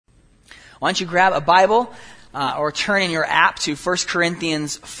Why don't you grab a Bible or turn in your app to 1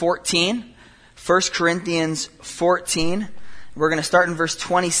 Corinthians 14. 1 Corinthians 14. We're going to start in verse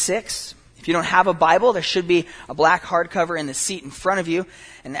 26. If you don't have a Bible, there should be a black hardcover in the seat in front of you.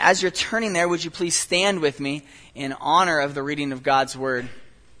 And as you're turning there, would you please stand with me in honor of the reading of God's Word?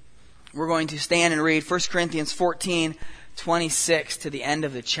 We're going to stand and read 1 Corinthians 14, 26 to the end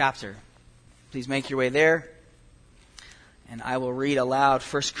of the chapter. Please make your way there. And I will read aloud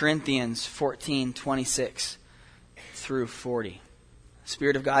 1 Corinthians 14, 26 through 40. The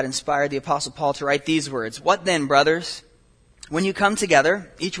Spirit of God inspired the Apostle Paul to write these words. What then, brothers? When you come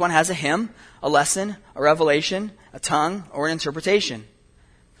together, each one has a hymn, a lesson, a revelation, a tongue, or an interpretation.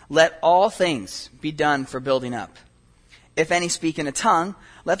 Let all things be done for building up. If any speak in a tongue,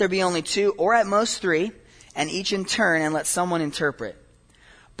 let there be only two, or at most three, and each in turn, and let someone interpret.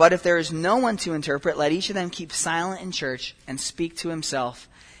 But if there is no one to interpret, let each of them keep silent in church and speak to himself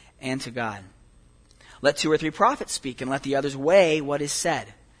and to God. Let 2 or 3 prophets speak, and let the others weigh what is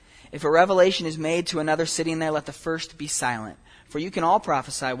said. If a revelation is made to another sitting there, let the first be silent. For you can all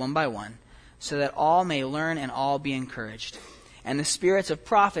prophesy one by one, so that all may learn and all be encouraged. And the spirits of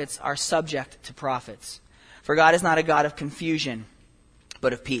prophets are subject to prophets. For God is not a God of confusion,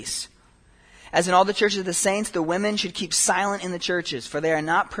 but of peace. As in all the churches of the saints, the women should keep silent in the churches, for they are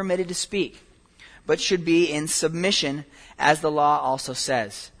not permitted to speak, but should be in submission, as the law also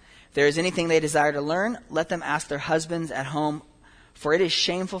says. If there is anything they desire to learn, let them ask their husbands at home, for it is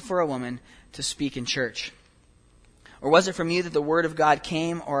shameful for a woman to speak in church. Or was it from you that the word of God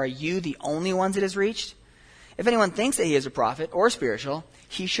came, or are you the only ones it has reached? If anyone thinks that he is a prophet or spiritual,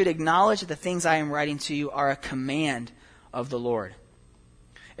 he should acknowledge that the things I am writing to you are a command of the Lord.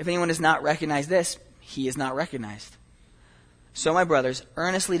 If anyone does not recognize this, he is not recognized. So, my brothers,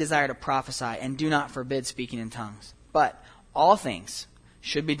 earnestly desire to prophesy and do not forbid speaking in tongues. But all things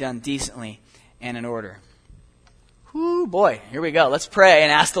should be done decently and in order. Whoo, boy, here we go. Let's pray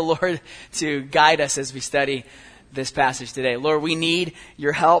and ask the Lord to guide us as we study this passage today. Lord, we need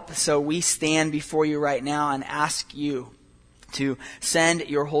your help, so we stand before you right now and ask you to send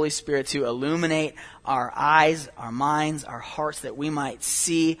your Holy Spirit to illuminate our eyes, our minds, our hearts, that we might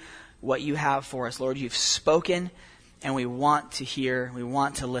see what you have for us. Lord, you've spoken, and we want to hear, we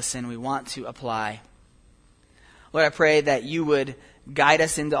want to listen, we want to apply. Lord, I pray that you would guide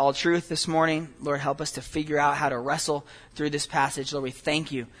us into all truth this morning. Lord, help us to figure out how to wrestle through this passage. Lord, we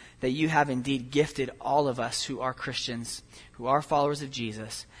thank you that you have indeed gifted all of us who are Christians, who are followers of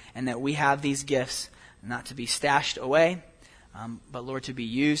Jesus, and that we have these gifts not to be stashed away, but, Lord, to be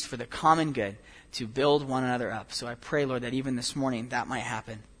used for the common good, to build one another up. So I pray, Lord, that even this morning that might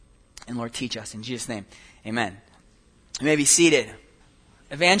happen. And, Lord, teach us. In Jesus' name, amen. You may be seated.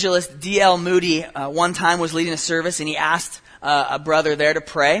 Evangelist D.L. Moody one time was leading a service, and he asked a brother there to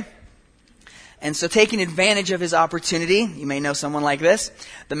pray. And so, taking advantage of his opportunity, you may know someone like this,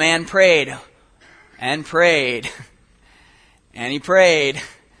 the man prayed and prayed and he prayed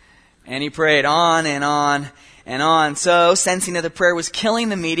and he prayed on and on and on. So, sensing that the prayer was killing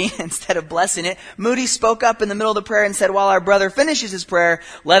the meeting instead of blessing it, Moody spoke up in the middle of the prayer and said, while our brother finishes his prayer,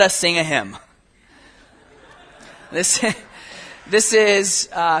 let us sing a hymn. This is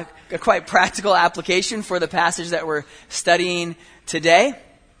a quite practical application for the passage that we're studying today.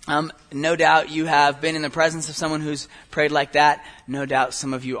 No doubt you have been in the presence of someone who's prayed like that. No doubt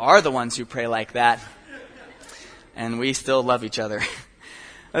some of you are the ones who pray like that. And we still love each other.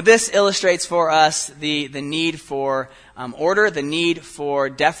 This illustrates for us the need for order, the need for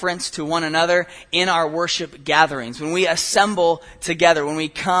deference to one another in our worship gatherings. When we assemble together, when we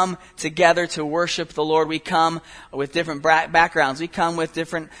come together to worship the Lord, we come with different backgrounds. We come with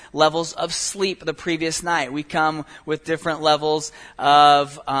different levels of sleep the previous night. We come with different levels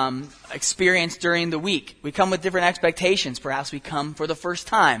of experience during the week. We come with different expectations. Perhaps we come for the first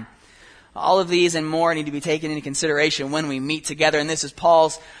time. All of these and more need to be taken into consideration when we meet together. And this is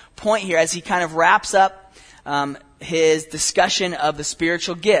Paul's point here as he kind of wraps up his discussion of the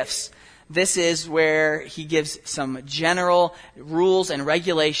spiritual gifts. This is where he gives some general rules and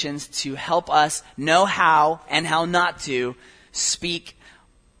regulations to help us know how and how not to speak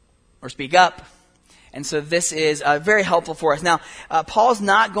or speak up. And so this is very helpful for us. Now, Paul's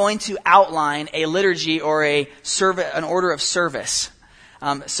not going to outline a liturgy or an order of service.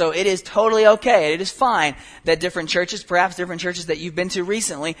 So it is totally okay. It is fine that different churches, perhaps different churches that you've been to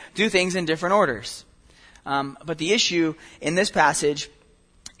recently, do things in different orders. But the issue in this passage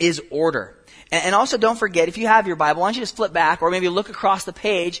is order. And also don't forget, if you have your Bible, why don't you just flip back or maybe look across the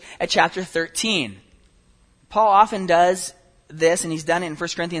page at chapter 13. Paul often does this, and he's done it in 1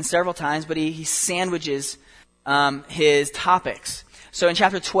 Corinthians several times, but he sandwiches his topics. So in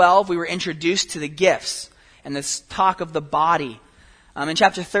chapter 12, we were introduced to the gifts and this talk of the body. In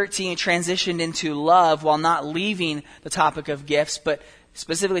chapter 13, it transitioned into love while not leaving the topic of gifts, but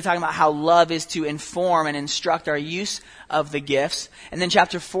specifically talking about how love is to inform and instruct our use of the gifts. And then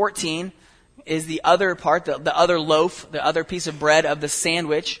chapter 14 is the other part, the other loaf, the other piece of bread of the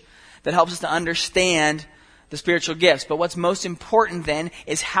sandwich that helps us to understand the spiritual gifts. But what's most important then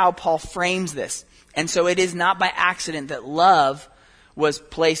is how Paul frames this. And so it is not by accident that love was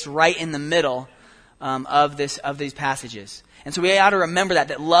placed right in the middle of these passages. And so we ought to remember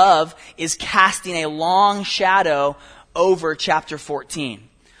that love is casting a long shadow over chapter 14.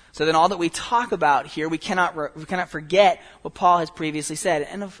 So then all that we talk about here, we cannot forget what Paul has previously said.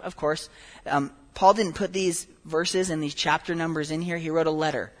 And of course, Paul didn't put these verses and these chapter numbers in here. He wrote a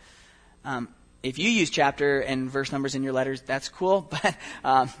letter. If you use chapter and verse numbers in your letters, that's cool, but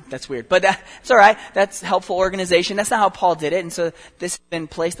that's weird. But it's all right. That's helpful organization. That's not how Paul did it. And so this has been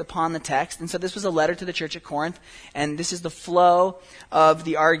placed upon the text. And so this was a letter to the church at Corinth, and this is the flow of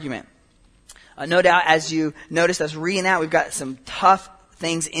the argument. No doubt, as you noticed us reading that, we've got some tough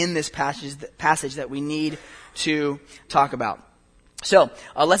things in this passage that we need to talk about. So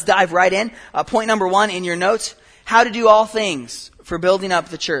let's dive right in. Point number 1 in your notes: how to do all things for building up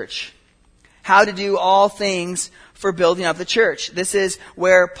the church. How to do all things for building up the church. This is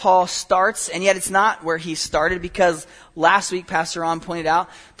where Paul starts, and yet it's not where he started, because last week Pastor Ron pointed out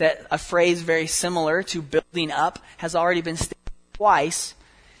that a phrase very similar to building up has already been stated twice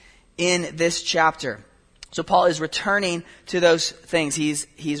in this chapter. So Paul is returning to those things.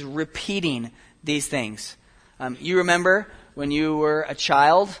 He's repeating these things. You remember when you were a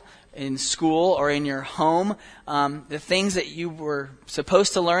child in school or in your home, the things that you were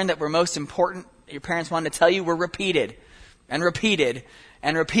supposed to learn that were most important, your parents wanted to tell you, were repeated and repeated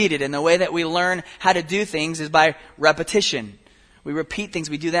and repeated. And the way that we learn how to do things is by repetition. We repeat things.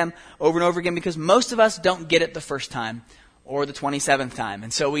 We do them over and over again because most of us don't get it the first time or the 27th time.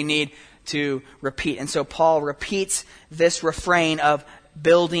 And so we need to repeat. And so Paul repeats this refrain of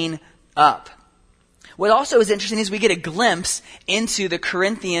building up. What also is interesting is we get a glimpse into the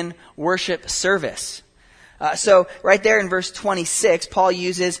Corinthian worship service. So right there in verse 26, Paul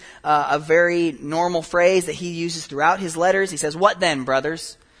uses a very normal phrase that he uses throughout his letters. He says, "What then,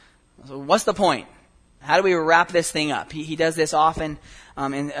 brothers?" So what's the point? How do we wrap this thing up? He does this often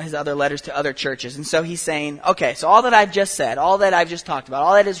in his other letters to other churches. And so he's saying, okay, so all that I've just said, all that I've just talked about,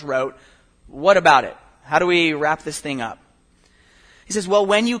 all that is wrote, what about it? How do we wrap this thing up? He says, well,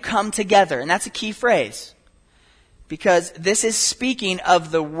 when you come together, and that's a key phrase, because this is speaking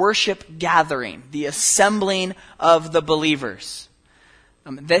of the worship gathering, the assembling of the believers.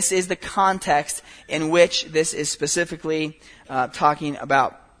 This is the context in which this is specifically talking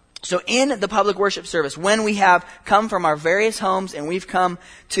about. So in the public worship service, when we have come from our various homes and we've come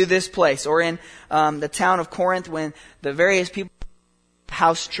to this place, or in the town of Corinth, when the various people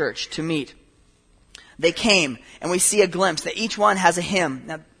house church to meet, they came, and we see a glimpse that each one has a hymn.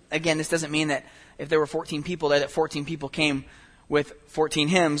 Now, again, this doesn't mean that if there were 14 people there, that 14 people came with 14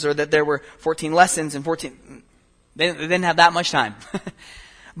 hymns, or that there were 14 lessons and 14... They didn't have that much time.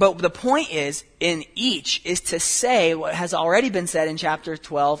 But the point is, in each, is to say what has already been said in chapter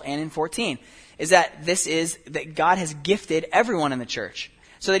 12 and in 14, is that that God has gifted everyone in the church,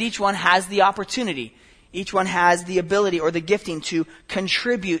 so that each one has the opportunity, each one has the ability or the gifting to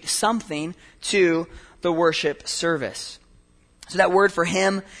contribute something to the worship service. So that word for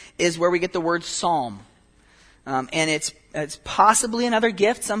hymn is where we get the word psalm. And it's possibly another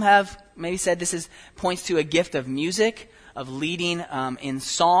gift. Some have maybe said this points to a gift of music, of leading in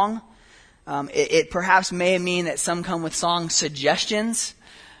song. It perhaps may mean that some come with song suggestions.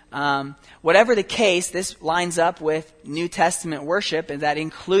 Whatever the case, this lines up with New Testament worship, and that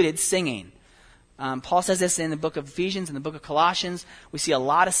included singing. Paul says this in the book of Ephesians, in the book of Colossians. We see a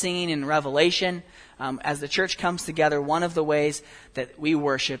lot of singing in Revelation. As the church comes together, one of the ways that we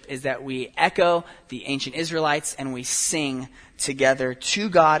worship is that we echo the ancient Israelites and we sing together to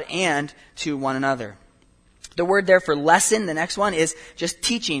God and to one another. The word there for lesson, the next one, is just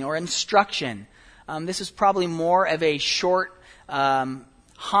teaching or instruction. This is probably more of a short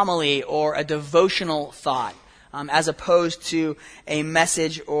homily or a devotional thought, as opposed to a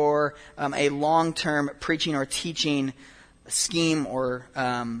message or a long-term preaching or teaching scheme or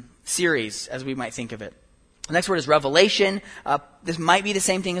series, as we might think of it. The next word is revelation. This might be the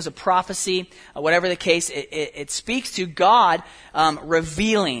same thing as a prophecy. Whatever the case, it speaks to God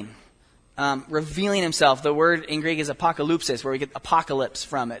revealing himself. The word in Greek is apokalypsis, where we get apocalypse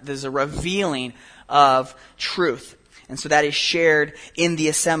from it. There's a revealing of truth. And so that is shared in the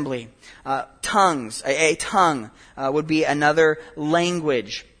assembly. Tongues, a tongue would be another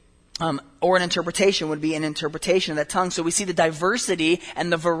language. Or an interpretation would be an interpretation of that tongue. So we see the diversity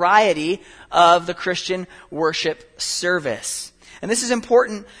and the variety of the Christian worship service. And this is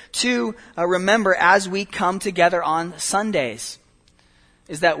important to remember as we come together on Sundays,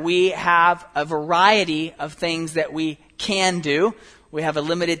 is that we have a variety of things that we can do. We have a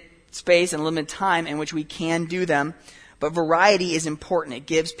limited space and limited time in which we can do them. But variety is important. It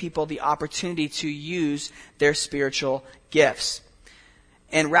gives people the opportunity to use their spiritual gifts.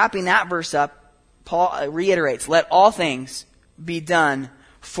 And wrapping that verse up, Paul reiterates, let all things be done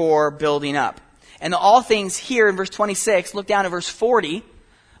for building up. And the all things here in verse 26, look down at verse 40.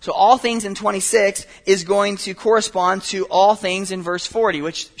 So all things in 26 is going to correspond to all things in verse 40,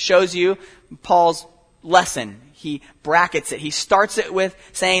 which shows you Paul's lesson. He brackets it. He starts it with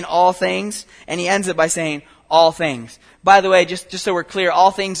saying all things, and he ends it by saying all things. By the way, just so we're clear,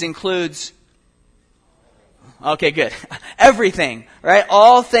 all things includes... Okay, good. Everything, right?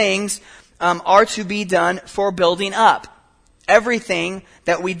 All things are to be done for building up. Everything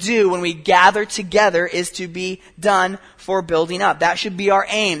that we do when we gather together is to be done for building up. That should be our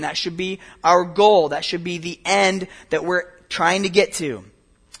aim. That should be our goal. That should be the end that we're trying to get to.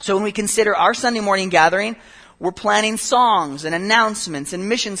 So when we consider our Sunday morning gathering, we're planning songs and announcements and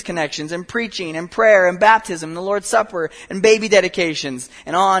missions connections and preaching and prayer and baptism and the Lord's Supper and baby dedications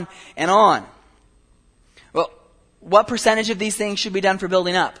and on and on. Well, what percentage of these things should be done for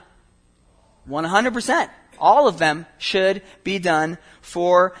building up? 100%. All of them should be done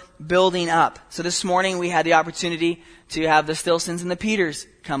for building up. So this morning we had the opportunity to have the Stilsons and the Peters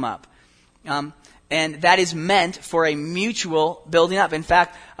come up. And that is meant for a mutual building up. In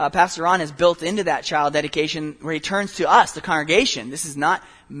fact, Pastor Ron has built into that child dedication where he turns to us, the congregation. This is not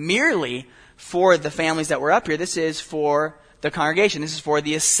merely for the families that were up here. This is for the congregation. This is for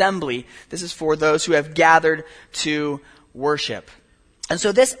the assembly. This is for those who have gathered to worship. And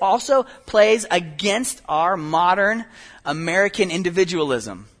so this also plays against our modern American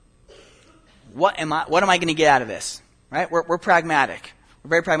individualism. What am I going to get out of this? Right? We're pragmatic. We're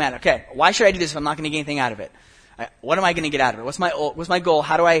very pragmatic. Okay, why should I do this if I'm not going to get anything out of it? What am I going to get out of it? What's my goal?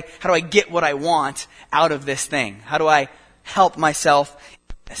 How do I get what I want out of this thing? How do I help myself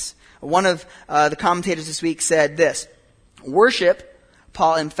in this? One of the commentators this week said this: worship,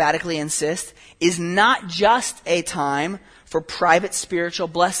 Paul emphatically insists, is not just a time for private spiritual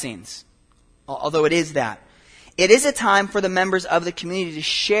blessings, although it is that. It is a time for the members of the community to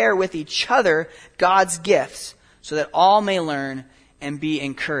share with each other God's gifts so that all may learn and be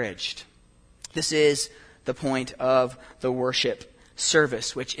encouraged. This is the point of the worship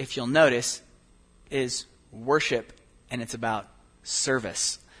service, which, if you'll notice, is worship and it's about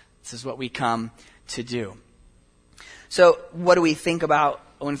service. This is what we come to do. So what do we think about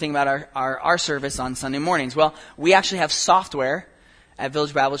when we think about our service on Sunday mornings? Well, we actually have software at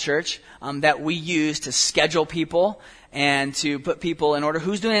Village Bible Church that we use to schedule people and to put people in order.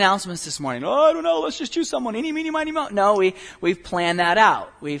 Who's doing announcements this morning? Oh, I don't know. Let's just choose someone. Eeny, meeny, miny, moe. No, we've planned that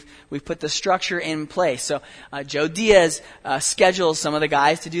out. We've put the structure in place. So Joe Diaz schedules some of the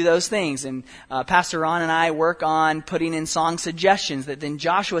guys to do those things, and Pastor Ron and I work on putting in song suggestions that then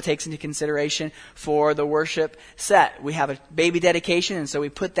Joshua takes into consideration for the worship set. We have a baby dedication, and so we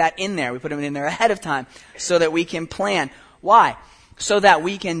put that in there. We put them in there ahead of time so that we can plan. Why? So that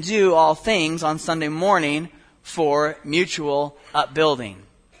we can do all things on Sunday morning for mutual upbuilding,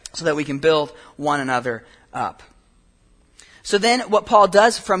 so that we can build one another up. So then what Paul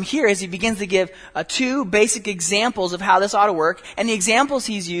does from here is he begins to give two basic examples of how this ought to work. And the examples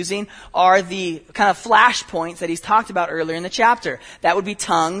he's using are the kind of flash points that he's talked about earlier in the chapter. That would be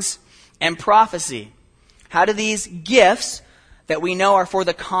tongues and prophecy. How do these gifts that we know are for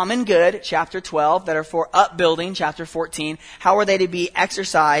the common good, chapter 12, that are for upbuilding, chapter 14, how are they to be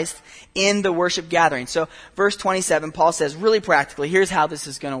exercised in the worship gathering? So verse 27, Paul says really practically, here's how this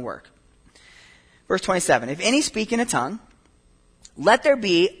is going to work. Verse 27, if any speak in a tongue, let there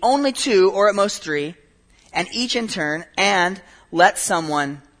be only two or at most three, and each in turn, and let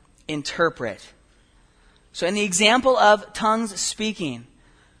someone interpret. So in the example of tongues speaking,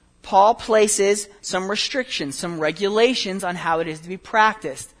 Paul places some restrictions, some regulations on how it is to be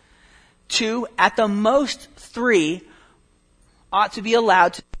practiced. 2, at the most 3, ought to be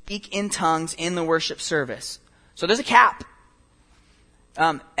allowed to speak in tongues in the worship service. So there's a cap.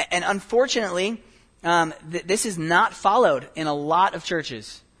 And unfortunately, this is not followed in a lot of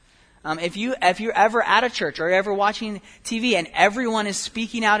churches. If you're ever at a church or you're ever watching TV and everyone is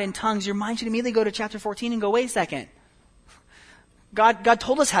speaking out in tongues, your mind should immediately go to chapter 14 and go, wait a second. God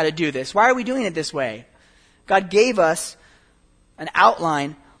told us how to do this. Why are we doing it this way? God gave us an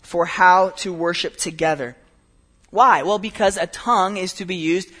outline for how to worship together. Why? Well, because a tongue is to be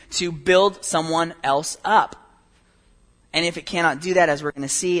used to build someone else up. And if it cannot do that, as we're going to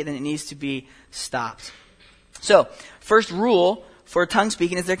see, then it needs to be stopped. So, first rule for tongue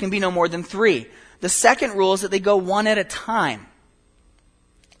speaking is there can be no more than 3. The second rule is that they go one at a time,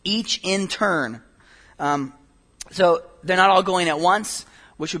 each in turn. So they're not all going at once,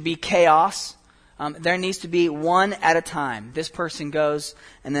 which would be chaos. There needs to be one at a time. This person goes,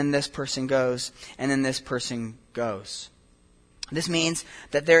 and then this person goes, and then this person goes. This means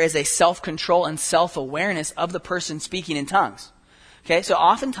that there is a self-control and self-awareness of the person speaking in tongues. Okay, so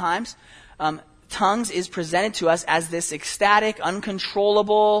oftentimes, tongues is presented to us as this ecstatic,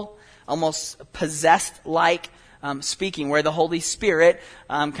 uncontrollable, almost possessed-like speaking, where the Holy Spirit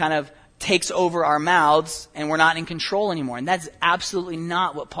kind of takes over our mouths and we're not in control anymore. And that's absolutely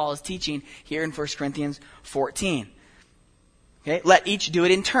not what Paul is teaching here in 1 Corinthians 14. Okay, let each do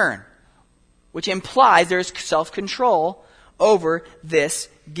it in turn, which implies there's self-control over this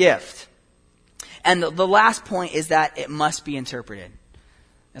gift. And the last point is that it must be interpreted.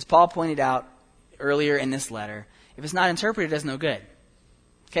 As Paul pointed out earlier in this letter, if it's not interpreted, it's no good.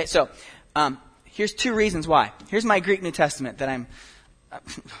 Okay, so here's 2 reasons why. Here's my Greek New Testament that I'm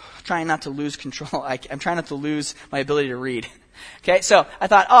trying not to lose control. I'm trying not to lose my ability to read. Okay, so I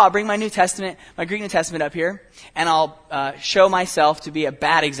thought, I'll bring my New Testament, my Greek New Testament up here, and I'll show myself to be a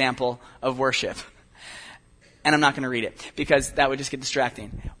bad example of worship. And I'm not going to read it, because that would just get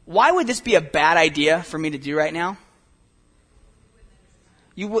distracting. Why would this be a bad idea for me to do right now?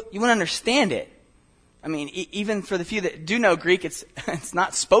 You wouldn't understand it. I mean, even for the few that do know Greek, it's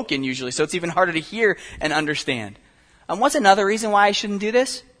not spoken usually, so it's even harder to hear and understand. What's another reason why I shouldn't do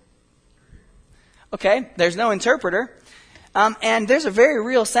this? Okay, there's no interpreter. And there's a very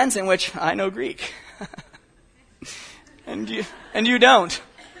real sense in which I know Greek. and you don't.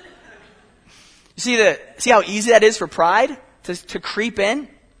 You see how easy that is for pride to creep in?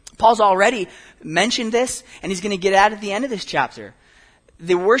 Paul's already mentioned this, and he's going to get at the end of this chapter.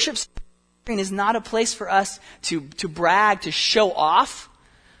 The worship is not a place for us to brag, to show off.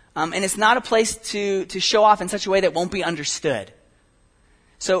 And it's not a place to show off in such a way that won't be understood.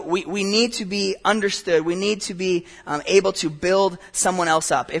 So we need to be understood. We need to be able to build someone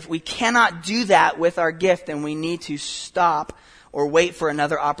else up. If we cannot do that with our gift, then we need to stop or wait for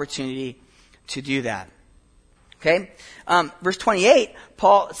another opportunity to do that. Okay? Verse 28,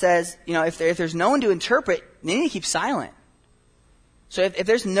 Paul says, if there's no one to interpret, they need to keep silent. So if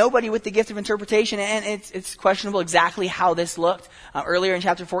there's nobody with the gift of interpretation, and it's questionable exactly how this looked. Earlier in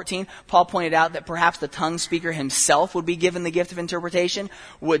chapter 14, Paul pointed out that perhaps the tongue speaker himself would be given the gift of interpretation,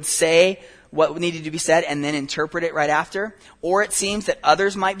 would say what needed to be said, and then interpret it right after. Or it seems that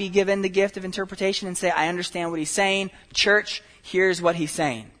others might be given the gift of interpretation and say, I understand what he's saying. Church, here's what he's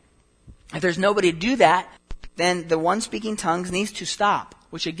saying. If there's nobody to do that, then the one speaking tongues needs to stop,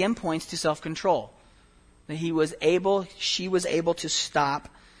 which again points to self-control. That she was able to stop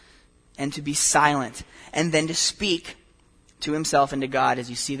and to be silent, and then to speak to himself and to God, as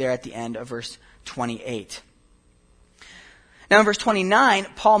you see there at the end of verse 28. Now in verse 29,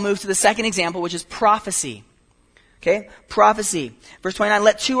 Paul moves to the second example, which is prophecy. Okay? Prophecy. Verse 29,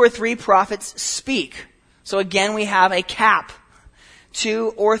 let 2 or 3 prophets speak. So again, we have a cap.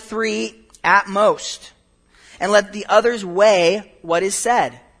 2 or 3 at most. And let the others weigh what is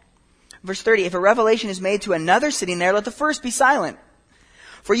said. Verse 30, if a revelation is made to another sitting there, let the first be silent.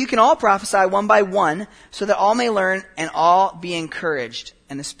 For you can all prophesy one by one, so that all may learn and all be encouraged.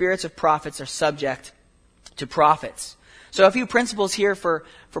 And the spirits of prophets are subject to prophets. So a few principles here for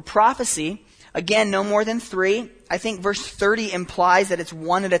prophecy. Again, no more than 3. I think verse 30 implies that it's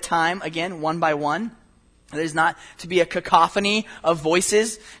one at a time. Again, one by one. There's not to be a cacophony of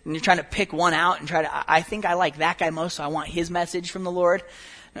voices, and you're trying to pick one out and I think I like that guy most, so I want his message from the Lord.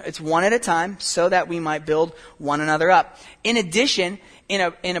 It's one at a time, so that we might build one another up. In addition, in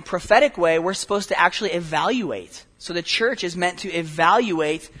a prophetic way, we're supposed to actually evaluate. So the church is meant to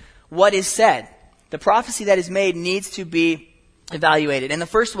evaluate what is said. The prophecy that is made needs to be evaluated. And the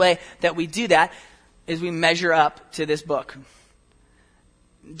first way that we do that is we measure up to this book.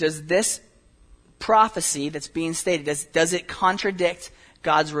 Does this prophecy that's being stated, does it contradict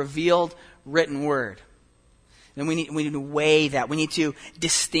God's revealed written word? Then we need to weigh that. We need to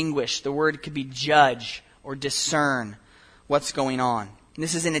distinguish. The word could be judge or discern what's going on. And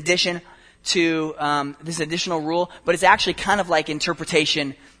this is in addition to this additional rule, but it's actually kind of like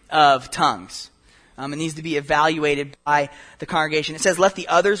interpretation of tongues. It needs to be evaluated by the congregation. It says, let the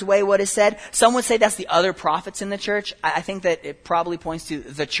others weigh what is said. Some would say that's the other prophets in the church. I think that it probably points to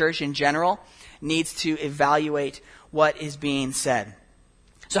the church in general needs to evaluate what is being said.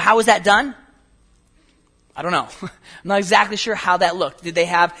 So how was that done? I don't know. I'm not exactly sure how that looked. Did they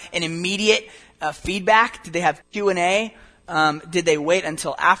have an immediate feedback? Did they have Q&A? Did they wait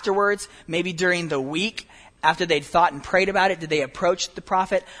until afterwards? Maybe during the week after they'd thought and prayed about it? Did they approach the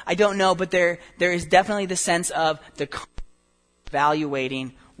prophet? I don't know, but there is definitely the sense of the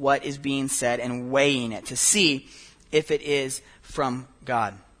evaluating what is being said and weighing it to see if it is from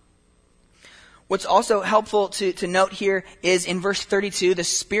God. What's also helpful to note here is in verse 32, the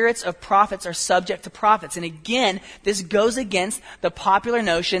spirits of prophets are subject to prophets. And again, this goes against the popular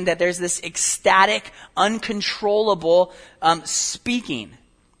notion that there's this ecstatic, uncontrollable speaking,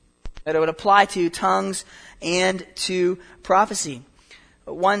 that it would apply to tongues and to prophecy.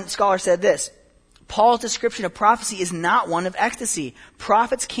 One scholar said this: Paul's description of prophecy is not one of ecstasy.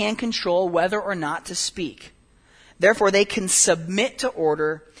 Prophets can control whether or not to speak. Therefore, they can submit to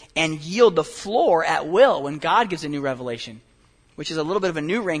order and yield the floor at will when God gives a new revelation, which is a little bit of a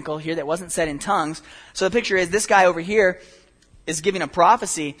new wrinkle here that wasn't said in tongues. So the picture is this guy over here is giving a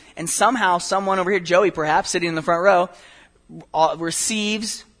prophecy, and somehow someone over here, Joey perhaps, sitting in the front row,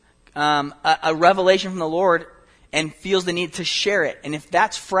 receives a revelation from the Lord and feels the need to share it. And if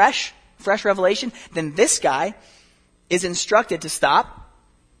that's fresh revelation, then this guy is instructed to stop,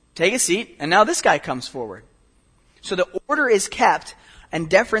 take a seat, and now this guy comes forward. So the order is kept, and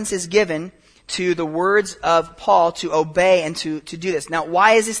deference is given to the words of Paul to obey and to do this. Now,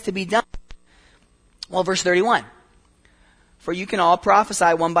 why is this to be done? Well, verse 31. For you can all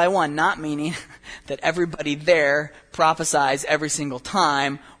prophesy one by one, not meaning that everybody there prophesies every single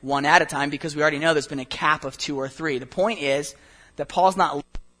time, one at a time, because we already know there's been a cap of 2 or 3. The point is that Paul's not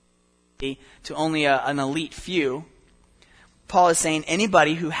limited to only an elite few. Paul is saying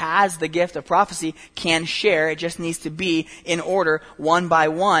anybody who has the gift of prophecy can share. It just needs to be in order, one by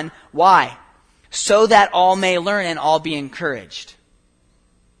one. Why? So that all may learn and all be encouraged.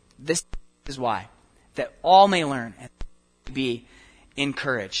 This is why. That all may learn and be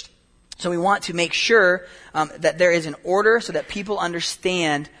encouraged. So we want to make sure that there is an order so that people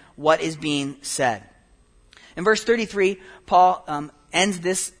understand what is being said. In verse 33, Paul ends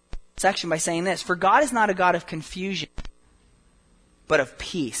this section by saying this: For God is not a God of confusion, but of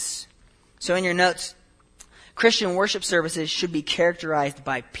peace. So in your notes, Christian worship services should be characterized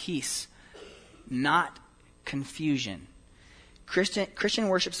by peace, not confusion. Christian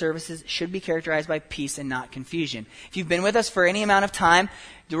worship services should be characterized by peace and not confusion. If you've been with us for any amount of time,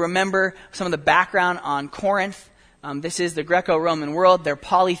 you remember some of the background on Corinth. This is the Greco-Roman world. They're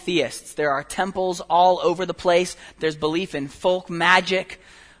polytheists. There are temples all over the place. There's belief in folk magic.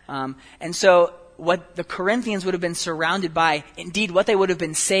 And so what the Corinthians would have been surrounded by, indeed what they would have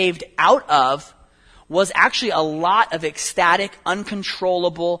been saved out of, was actually a lot of ecstatic,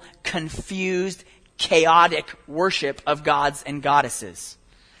 uncontrollable, confused, chaotic worship of gods and goddesses.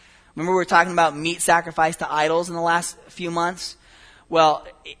 Remember we were talking about meat sacrificed to idols in the last few months? Well,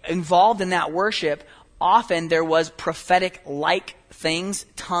 involved in that worship, often there was prophetic-like things.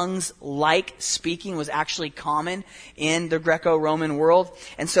 Tongues-like speaking was actually common in the Greco-Roman world.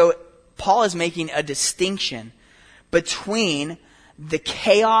 And so Paul is making a distinction between the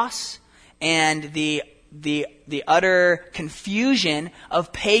chaos and the utter confusion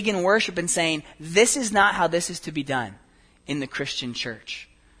of pagan worship and saying, this is not how this is to be done in the Christian church.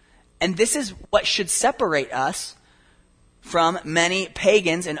 And this is what should separate us from many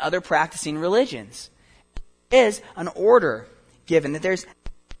pagans and other practicing religions. There is an order given, that there's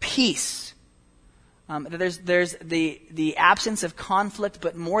peace, that there's the absence of conflict,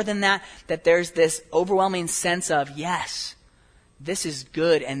 but more than that, that there's this overwhelming sense of, yes, this is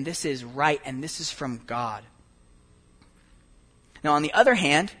good and this is right and this is from God. Now, on the other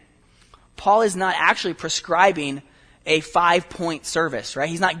hand, Paul is not actually prescribing a 5-point service, right?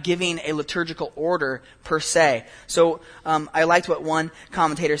 He's not giving a liturgical order per se. So I liked what one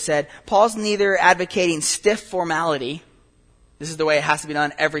commentator said. Paul's neither advocating stiff formality. This is the way it has to be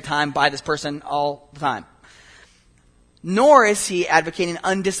done every time by this person all the time. Nor is he advocating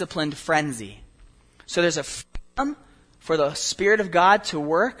undisciplined frenzy. So there's a freedom for the Spirit of God to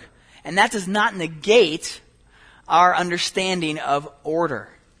work, and that does not negate our understanding of order.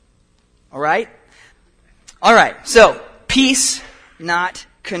 All right? All right, so peace, not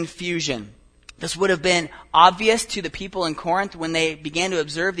confusion. This would have been obvious to the people in Corinth when they began to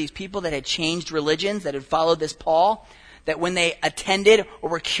observe these people that had changed religions, that had followed this Paul, that when they attended or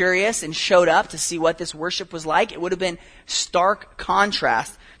were curious and showed up to see what this worship was like, it would have been stark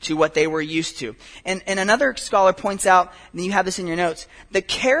contrast to what they were used to. And another scholar points out, and you have this in your notes, the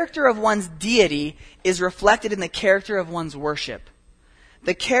character of one's deity is reflected in the character of one's worship.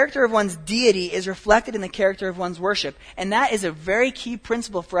 The character of one's deity is reflected in the character of one's worship. And that is a very key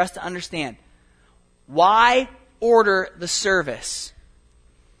principle for us to understand. Why order the service?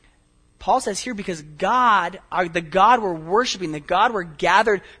 Paul says here because God, the God we're worshiping, the God we're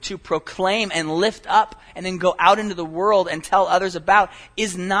gathered to proclaim and lift up and then go out into the world and tell others about,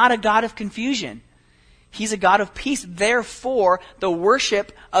 is not a God of confusion. He's a God of peace. Therefore, the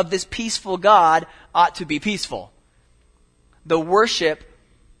worship of this peaceful God ought to be peaceful. The worship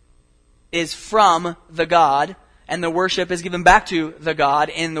is from the God, and the worship is given back to the God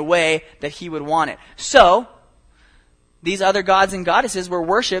in the way that He would want it. So, these other gods and goddesses were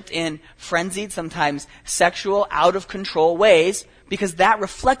worshipped in frenzied, sometimes sexual, out-of-control ways because that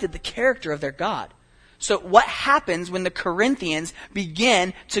reflected the character of their God. So what happens when the Corinthians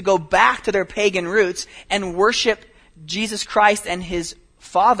begin to go back to their pagan roots and worship Jesus Christ and His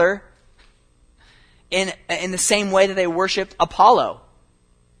Father in the same way that they worshipped Apollo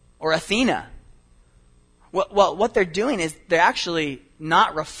or Athena? Well, what they're doing is they're actually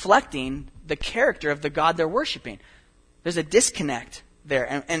not reflecting the character of the God they're worshiping. There's a disconnect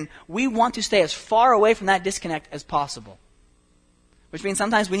there. And we want to stay as far away from that disconnect as possible. Which means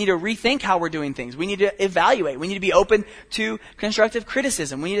sometimes we need to rethink how we're doing things. We need to evaluate. We need to be open to constructive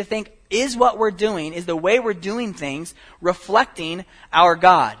criticism. We need to think, is what we're doing, is the way we're doing things reflecting our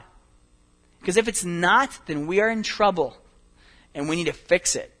God? Because if it's not, then we are in trouble. And we need to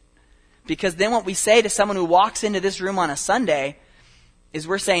fix it. Because then what we say to someone who walks into this room on a Sunday is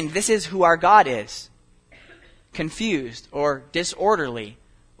we're saying, this is who our God is. Confused or disorderly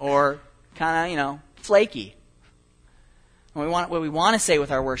or kind of, flaky. What we want to say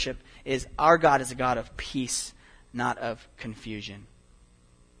with our worship is our God is a God of peace, not of confusion.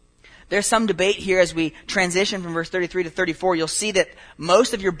 There's some debate here as we transition from verse 33 to 34. You'll see that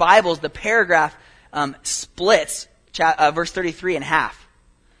most of your Bibles, the paragraph splits verse 33 in half.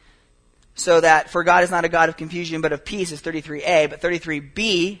 So that for God is not a God of confusion but of peace is 33a, but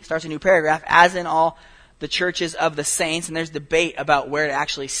 33b starts a new paragraph, as in all the churches of the saints, and there's debate about where to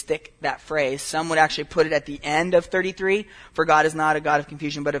actually stick that phrase. Some would actually put it at the end of 33, for God is not a God of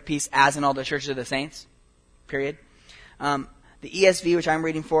confusion but of peace, as in all the churches of the saints, period. The ESV, which I'm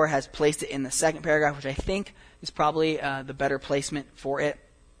reading for, has placed it in the second paragraph, which I think is probably the better placement for it.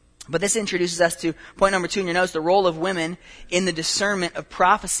 But this introduces us to point number 2 in your notes, the role of women in the discernment of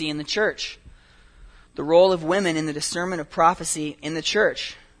prophecy in the church. The role of women in the discernment of prophecy in the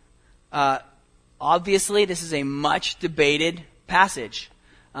church. Obviously, this is a much debated passage.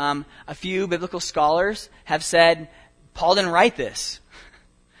 A few biblical scholars have said, Paul didn't write this.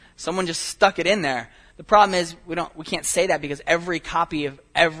 Someone just stuck it in there. The problem is we can't say that because every copy of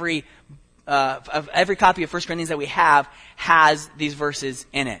every copy of 1 Corinthians that we have has these verses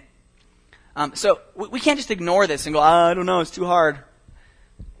in it. So we can't just ignore this and go, I don't know, it's too hard.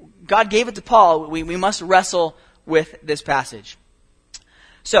 God gave it to Paul. We must wrestle with this passage.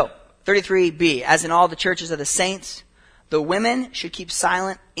 So, 33b, as in all the churches of the saints, the women should keep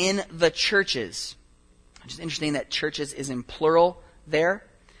silent in the churches. Which is interesting that churches is in plural there,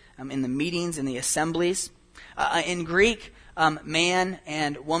 in the meetings, in the assemblies. In Greek, man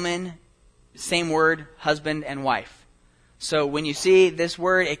and woman, same word, husband and wife. So when you see this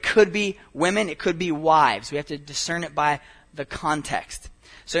word, it could be women, it could be wives. We have to discern it by the context.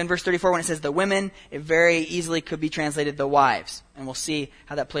 So in verse 34, when it says the women, it very easily could be translated the wives. And we'll see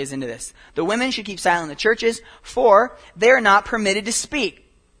how that plays into this. The women should keep silent in the churches, for they are not permitted to speak.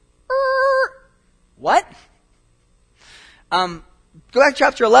 What? Go back to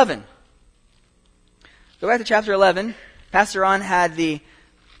chapter 11. Go back to chapter 11. Pastor Ron had the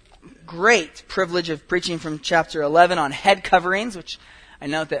great privilege of preaching from chapter 11 on head coverings, which I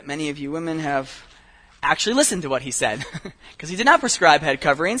note that many of you women have actually listened to what he said, because he did not prescribe head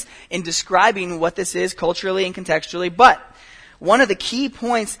coverings in describing what this is culturally and contextually. But one of the key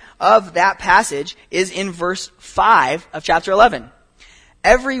points of that passage is in verse 5 of chapter 11.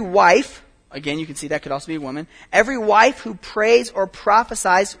 Every wife, again you can see that could also be a woman, every wife who prays or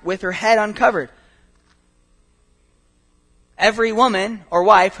prophesies with her head uncovered. Every woman or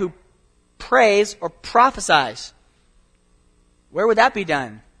wife who prays or prophesies. Where would that be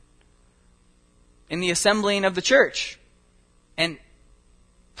done? In the assembling of the church. And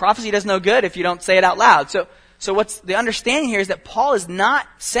prophecy does no good if you don't say it out loud. So what's the understanding here is that Paul is not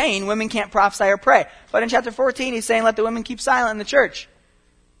saying women can't prophesy or pray. But in chapter 14, he's saying let the women keep silent in the church.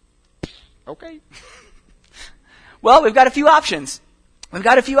 Okay. Well, we've got a few options. We've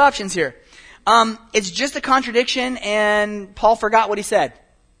got a few options here. It's just a contradiction and Paul forgot what he said.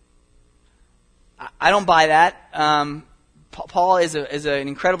 I don't buy that. Paul is an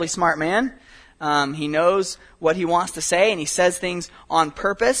incredibly smart man. He knows what he wants to say, and he says things on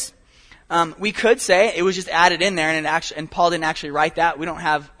purpose. We could say it was just added in there, and Paul didn't actually write that. We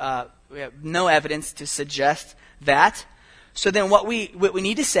have no evidence to suggest that. So then what we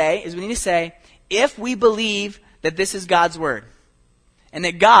need to say is if we believe that this is God's word, and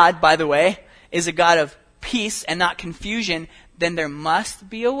that God, by the way, is a God of peace and not confusion, then there must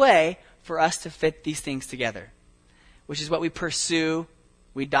be a way for us to fit these things together, which is what we pursue,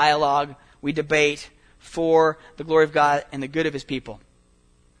 we dialogue, we debate for the glory of God and the good of his people.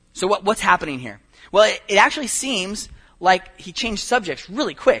 So what's happening here? Well, it actually seems like he changed subjects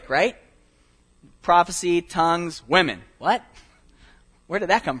really quick, right? Prophecy, tongues, women. What? Where did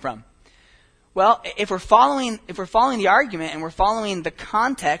that come from? Well, if we're following the argument and we're following the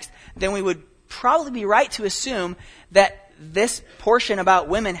context, then we would probably be right to assume that this portion about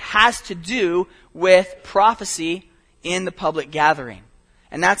women has to do with prophecy in the public gathering.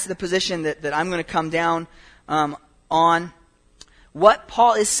 And that's the position that I'm going to come down on. What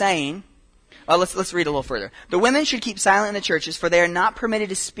Paul is saying, let's read a little further. The women should keep silent in the churches, for they are not permitted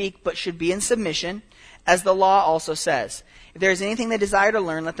to speak, but should be in submission, as the law also says. If there is anything they desire to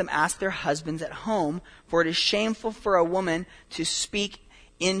learn, let them ask their husbands at home, for it is shameful for a woman to speak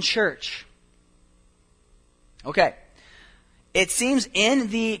in church. Okay. It seems in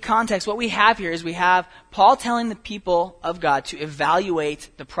the context, what we have here is we have Paul telling the people of God to evaluate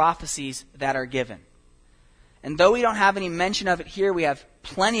the prophecies that are given. And though we don't have any mention of it here, we have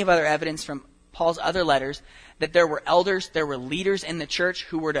plenty of other evidence from Paul's other letters that there were elders, there were leaders in the church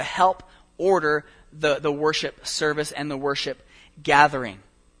who were to help order the worship service and the worship gathering.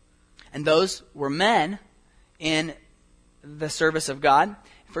 And those were men in the service of God.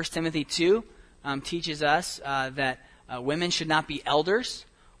 1 Timothy 2 teaches us that women should not be elders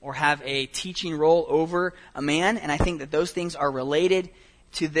or have a teaching role over a man. And I think that those things are related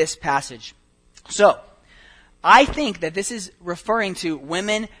to this passage. So, I think that this is referring to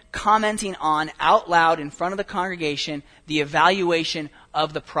women commenting on out loud in front of the congregation the evaluation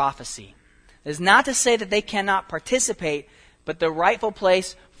of the prophecy. It's not to say that they cannot participate, but the rightful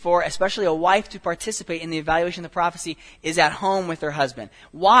place for especially a wife to participate in the evaluation of the prophecy is at home with her husband.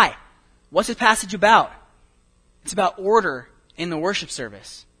 Why? What's this passage about? It's about order in the worship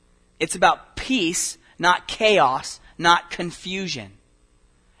service. It's about peace, not chaos, not confusion.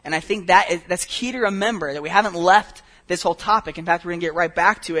 And I think that's key to remember, that we haven't left this whole topic. In fact, we're going to get right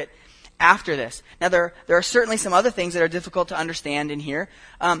back to it after this. Now, there are certainly some other things that are difficult to understand in here.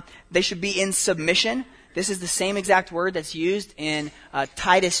 They should be in submission. This is the same exact word that's used in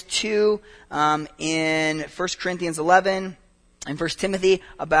Titus 2, in 1 Corinthians 11, in 1 Timothy,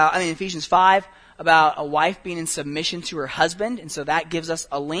 Ephesians 5, about a wife being in submission to her husband. And so that gives us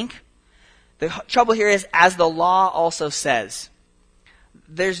a link. The trouble here is, as the law also says,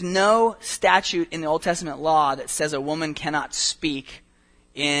 there's no statute in the Old Testament law that says a woman cannot speak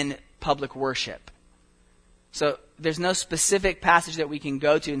in public worship. So there's no specific passage that we can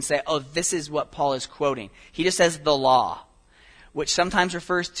go to and say, oh, this is what Paul is quoting. He just says the law, which sometimes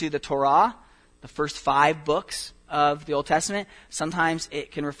refers to the Torah, the first 5 books of the Old Testament. Sometimes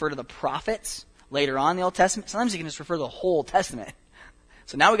it can refer to the prophets later on in the Old Testament. Sometimes it can just refer to the whole Old Testament.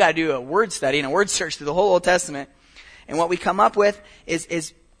 So now we got to do a word study and a word search through the whole Old Testament. And what we come up with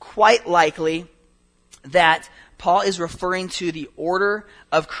is quite likely that Paul is referring to the order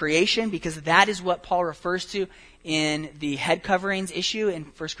of creation, because that is what Paul refers to in the head coverings issue in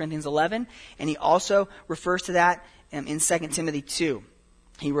 1 Corinthians 11. And he also refers to that in 2 Timothy 2.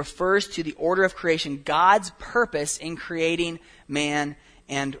 He refers to the order of creation, God's purpose in creating man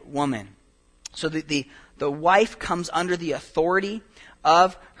and woman. So the wife comes under the authority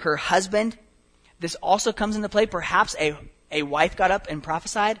of her husband. This also comes into play. Perhaps a wife got up and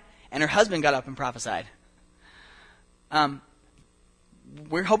prophesied, and her husband got up and prophesied.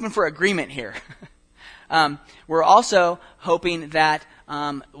 We're hoping for agreement here. We're also hoping that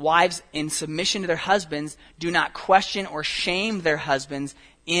wives in submission to their husbands do not question or shame their husbands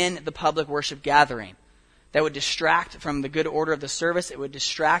in the public worship gathering. That would distract from the good order of the service. It would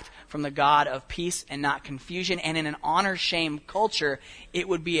distract from the God of peace and not confusion. And in an honor-shame culture, it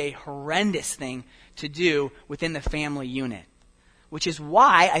would be a horrendous thing to do within the family unit. Which is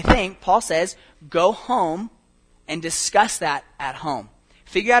why I think Paul says, go home and discuss that at home.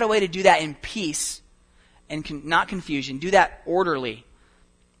 Figure out a way to do that in peace and not confusion. Do that orderly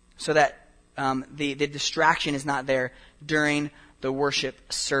so that the distraction is not there during the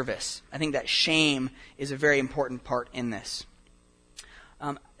worship service. I think that shame is a very important part in this.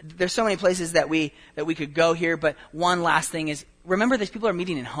 There's so many places that we could go here, but one last thing is, remember these people are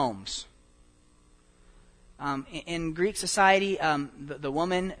meeting in homes. In Greek society, the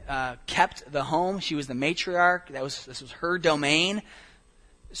woman kept the home. She was the matriarch. This was her domain.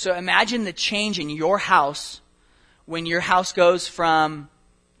 So imagine the change in your house when your house goes from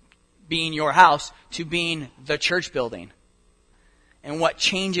being your house to being the church building. And what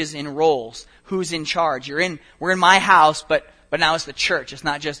changes in roles? Who's in charge? We're in my house, but now it's the church. It's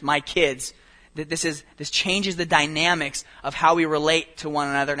not just my kids. This changes the dynamics of how we relate to one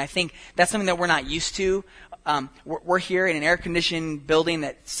another. And I think that's something that we're not used to. We're here in an air-conditioned building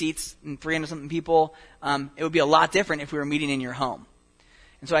that seats 300-something people. It would be a lot different if we were meeting in your home.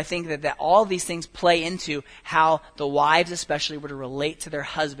 And so I think that all of these things play into how the wives especially were to relate to their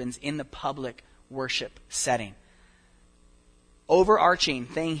husbands in the public worship setting. Overarching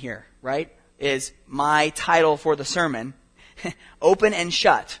thing here, right, is my title for the sermon, Open and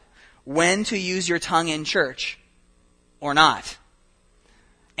Shut, When to Use Your Tongue in Church or Not.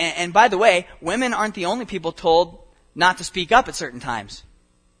 And by the way, women aren't the only people told not to speak up at certain times,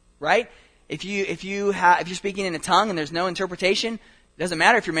 right? If you're speaking in a tongue and there's no interpretation, it doesn't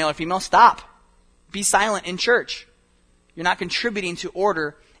matter if you're male or female, stop. Be silent in church. You're not contributing to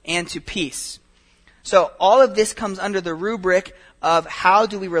order and to peace. So all of this comes under the rubric of how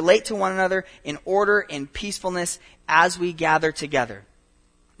do we relate to one another in order and peacefulness as we gather together.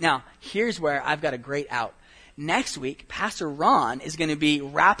 Now, here's where I've got a great out. Next week, Pastor Ron is going to be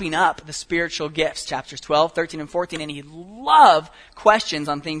wrapping up the spiritual gifts, chapters 12, 13, and 14, and he'd love questions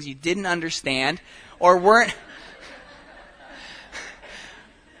on things you didn't understand or weren't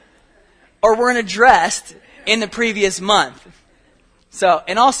addressed in the previous month. So,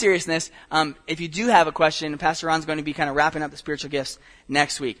 in all seriousness, if you do have a question, Pastor Ron's going to be kind of wrapping up the spiritual gifts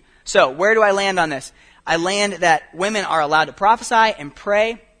next week. So, where do I land on this? I land that women are allowed to prophesy and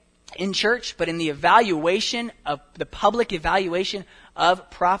pray in church, but in the evaluation of the public evaluation of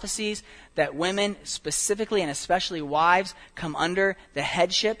prophecies, that women specifically and especially wives come under the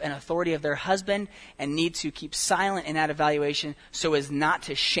headship and authority of their husband and need to keep silent in that evaluation so as not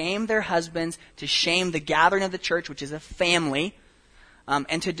to shame their husbands, to shame the gathering of the church, which is a family,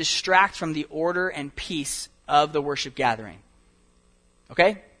 and to distract from the order and peace of the worship gathering. Okay?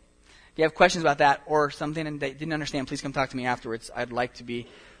 If you have questions about that or something and they didn't understand, please come talk to me afterwards. I'd like to be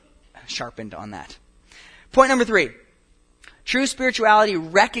sharpened on that. Point number 3. True spirituality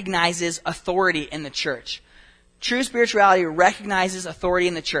recognizes authority in the church. True spirituality recognizes authority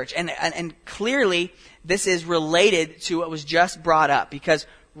in the church. And clearly, this is related to what was just brought up, because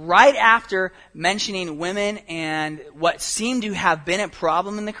right after mentioning women and what seemed to have been a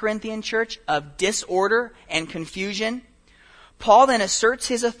problem in the Corinthian church of disorder and confusion, Paul then asserts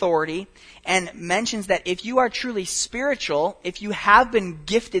his authority and mentions that if you are truly spiritual, if you have been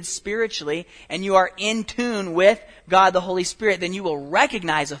gifted spiritually and you are in tune with God the Holy Spirit, then you will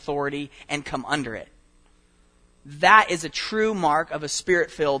recognize authority and come under it. That is a true mark of a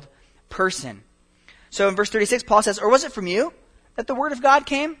Spirit-filled person. So in verse 36, Paul says, "Or was it from you that the word of God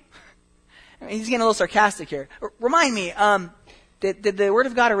came?" I mean, he's getting a little sarcastic here. Remind me, did the word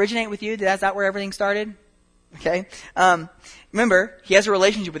of God originate with you? Is that where everything started? Okay. Remember, he has a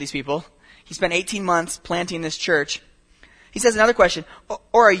relationship with these people. He spent 18 months planting this church. He says another question,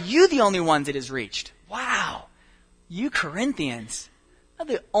 or are you the only ones it has reached? Wow. You Corinthians are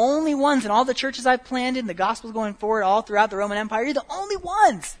the only ones in all the churches I've planted, the gospel's going forward all throughout the Roman Empire. You're the only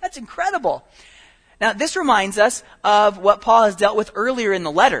ones. That's incredible. Now, this reminds us of what Paul has dealt with earlier in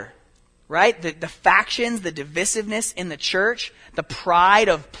the letter, right? The factions, the divisiveness in the church, the pride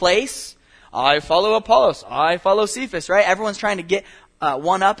of place. I follow Apollos. I follow Cephas, right? Everyone's trying to get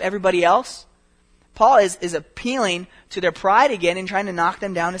one up everybody else. Paul is appealing to their pride again and trying to knock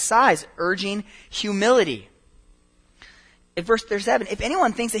them down to size, urging humility. In verse 37, if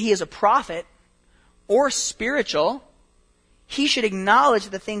anyone thinks that he is a prophet or spiritual, he should acknowledge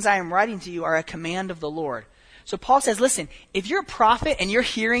that the things I am writing to you are a command of the Lord. So Paul says, listen, if you're a prophet and you're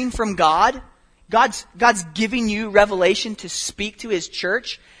hearing from God, God's giving you revelation to speak to his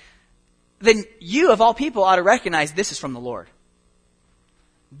church, then you, of all people, ought to recognize this is from the Lord.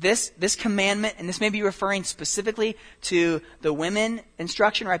 This commandment, and this may be referring specifically to the women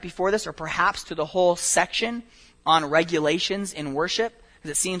instruction right before this, or perhaps to the whole section on regulations in worship,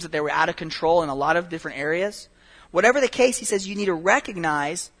 because it seems that they were out of control in a lot of different areas. Whatever the case, he says you need to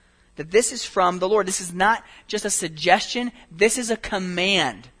recognize that this is from the Lord. This is not just a suggestion. This is a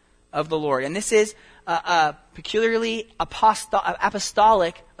command of the Lord. And this is a peculiarly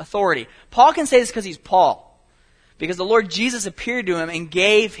apostolic authority. Paul can say this because he's Paul. Because the Lord Jesus appeared to him and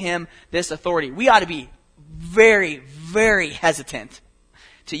gave him this authority. We ought to be very, very hesitant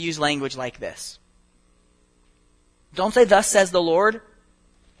to use language like this. Don't say, "Thus says the Lord."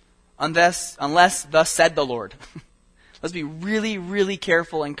 unless thus said the Lord. Let's be really, really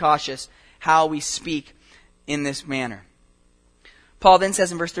careful and cautious how we speak in this manner. Paul then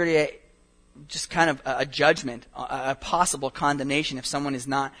says in verse 38, just kind of a judgment, a possible condemnation if someone is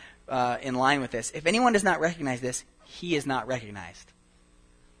not in line with this. If anyone does not recognize this, he is not recognized.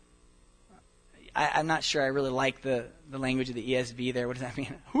 I'm not sure I really like the language of the ESV there. What does that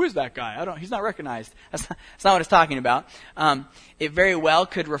mean? Who is that guy? He's not recognized. That's not what it's talking about. It very well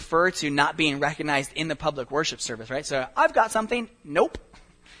could refer to not being recognized in the public worship service, right? So I've got something. Nope.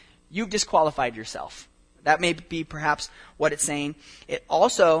 You've disqualified yourself. That may be perhaps what it's saying. It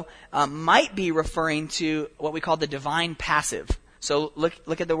also might be referring to what we call the divine passive. So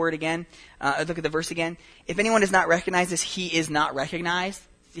look at the word again. Look at the verse again. If anyone does not recognize this, he is not recognized.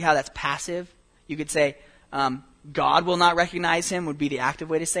 See how that's passive? You could say God will not recognize him would be the active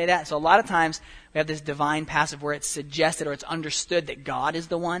way to say that. So a lot of times we have this divine passive where it's suggested or it's understood that God is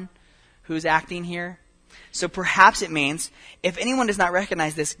the one who's acting here. So perhaps it means if anyone does not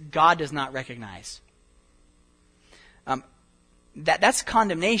recognize this, God does not recognize. That's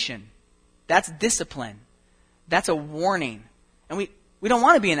condemnation. That's discipline. That's a warning. And we don't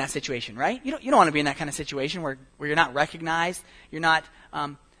want to be in that situation, right? You don't want to be in that kind of situation where you're not recognized, you're not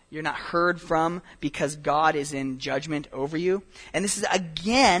heard from because God is in judgment over you. And this is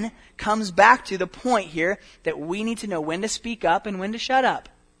again comes back to the point here that we need to know when to speak up and when to shut up.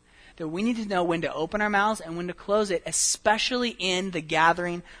 That we need to know when to open our mouths and when to close it, especially in the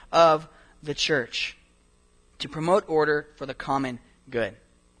gathering of the church, to promote order for the common good.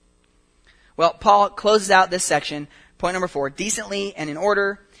 Well, Paul closes out this section. Point number 4, decently and in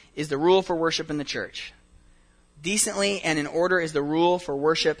order is the rule for worship in the church. Decently and in order is the rule for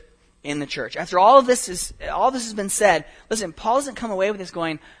worship in the church. After all this has been said, listen, Paul doesn't come away with this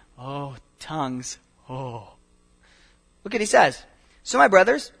going, oh, tongues, oh. Look what he says. So my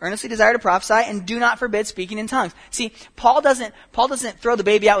brothers, earnestly desire to prophesy and do not forbid speaking in tongues. See, Paul doesn't throw the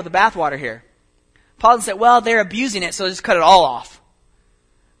baby out with the bathwater here. Paul doesn't say, well, they're abusing it, so just cut it all off.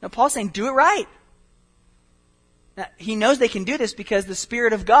 No, Paul's saying, do it right. Now, he knows they can do this because the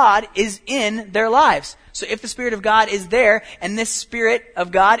Spirit of God is in their lives. So if the Spirit of God is there, and this Spirit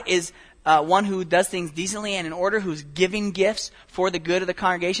of God is one who does things decently and in order, who's giving gifts for the good of the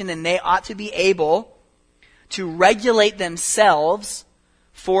congregation, then they ought to be able to regulate themselves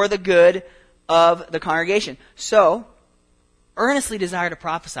for the good of the congregation. So, earnestly desire to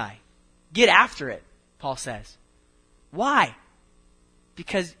prophesy. Get after it, Paul says. Why?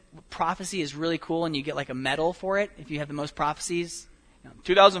 Because prophecy is really cool and you get like a medal for it if you have the most prophecies.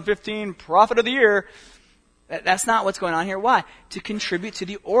 2015 Prophet of the Year. That's not what's going on here. Why? To contribute to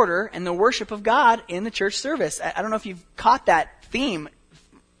the order and the worship of God in the church service. I don't know if you've caught that theme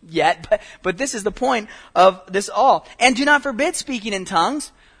yet, but this is the point of this all. And do not forbid speaking in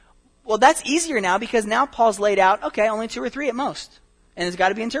tongues. Well, that's easier now because now Paul's laid out, okay, only 2 or 3 at most. And it's got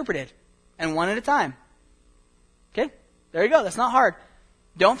to be interpreted. And one at a time. Okay? There you go. That's not hard.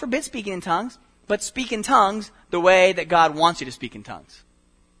 Don't forbid speaking in tongues, but speak in tongues the way that God wants you to speak in tongues.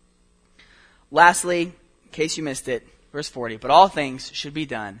 Lastly, in case you missed it, verse 40, but all things should be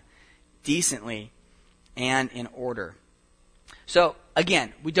done decently and in order. So,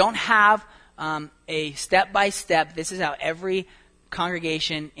 again, we don't have a step-by-step, this is how every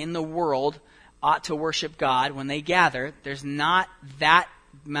congregation in the world ought to worship God when they gather. There's not that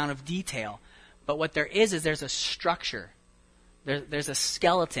amount of detail. But what there is there's a structure. There's a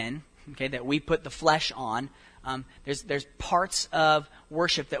skeleton, okay, that we put the flesh on. There's parts of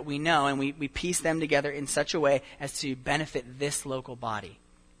worship that we know, and we piece them together in such a way as to benefit this local body.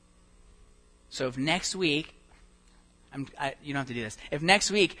 So if next week, you don't have to do this. If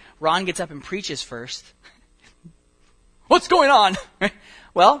next week Ron gets up and preaches first, what's going on?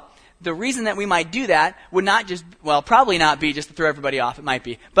 Well, the reason that we might do that would probably not be just to throw everybody off. It might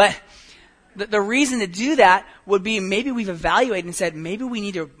be. But the reason to do that would be maybe we've evaluated and said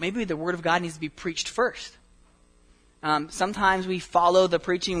maybe the Word of God needs to be preached first. Sometimes we follow the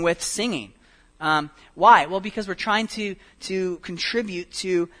preaching with singing. Why? Well, because we're trying to contribute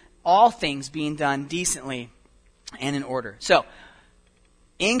to all things being done decently and in order. So,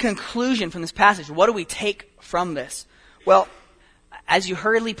 in conclusion from this passage, what do we take from this? Well, as you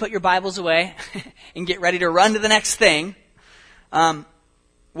hurriedly put your Bibles away and get ready to run to the next thing, what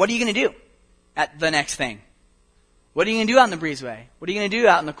are you going to do at the next thing? What are you going to do out in the breezeway? What are you going to do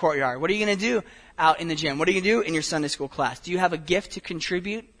out in the courtyard? What are you going to do out in the gym? What are you going to do in your Sunday school class? Do you have a gift to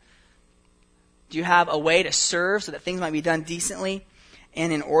contribute? Do you have a way to serve so that things might be done decently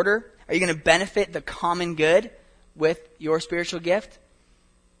and in order? Are you going to benefit the common good with your spiritual gift?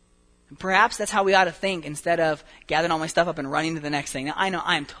 Perhaps that's how we ought to think instead of gathering all my stuff up and running to the next thing. Now, I know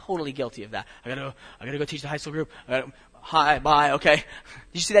I am totally guilty of that. I gotta go teach the high school group. Hi, bye, okay. Did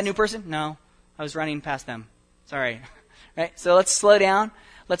you see that new person? No. I was running past them. Sorry. Right? So let's slow down.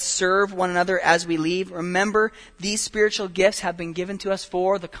 Let's serve one another as we leave. Remember, these spiritual gifts have been given to us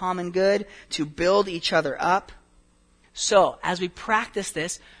for the common good, to build each other up. So, as we practice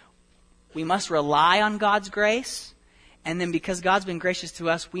this, we must rely on God's grace. And then because God's been gracious to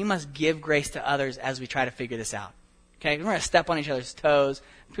us, we must give grace to others as we try to figure this out. Okay? We're going to step on each other's toes.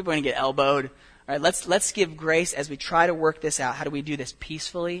 People are going to get elbowed. All right, let's give grace as we try to work this out. How do we do this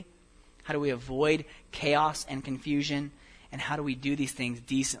peacefully? How do we avoid chaos and confusion? And how do we do these things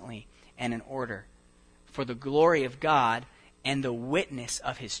decently and in order for the glory of God and the witness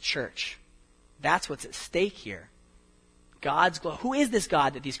of His church? That's what's at stake here. God's glory. Who is this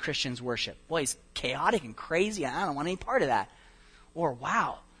God that these Christians worship? Boy, He's chaotic and crazy, and I don't want any part of that. Or,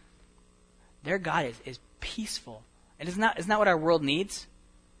 wow, their God is peaceful. And isn't that what our world needs?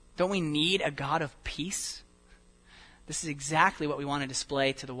 Don't we need a God of peace? This is exactly what we want to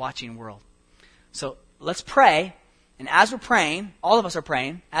display to the watching world. So let's pray. And as we're praying, all of us are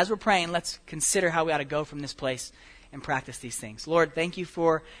praying, as we're praying, let's consider how we ought to go from this place and practice these things. Lord, thank you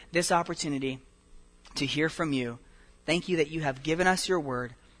for this opportunity to hear from you. Thank you that you have given us your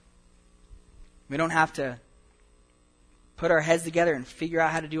word. We don't have to put our heads together and figure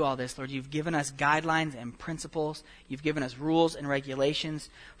out how to do all this. Lord, you've given us guidelines and principles. You've given us rules and regulations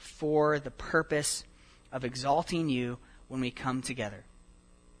for the purpose of exalting you when we come together.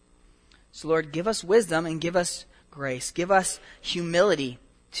 So, Lord, give us wisdom and give us grace. Give us humility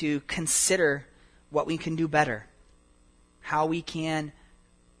to consider what we can do better, how we can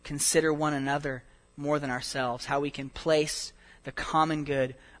consider one another more than ourselves, how we can place the common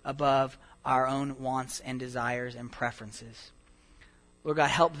good above our own wants and desires and preferences. Lord God,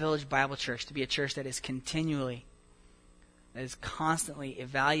 help Village Bible Church to be a church that is constantly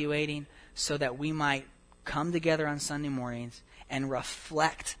evaluating so that we might come together on Sunday mornings and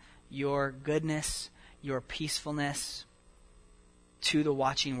reflect your goodness, your peacefulness to the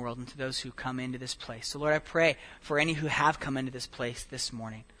watching world and to those who come into this place. So Lord, I pray for any who have come into this place this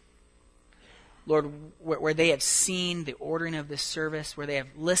morning. Lord, where they have seen the ordering of this service, where they have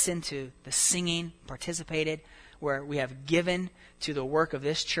listened to the singing, participated, where we have given to the work of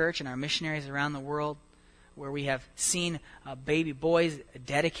this church and our missionaries around the world, where we have seen baby boys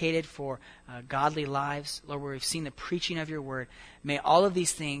dedicated for godly lives, Lord, where we've seen the preaching of your word, may all of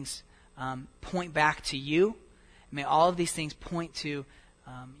these things point back to you. May all of these things point to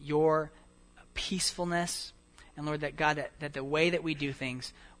your peacefulness. And Lord, that God, that the way that we do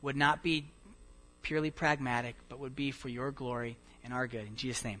things would not be purely pragmatic, but would be for your glory and our good. In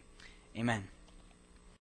Jesus' name, amen.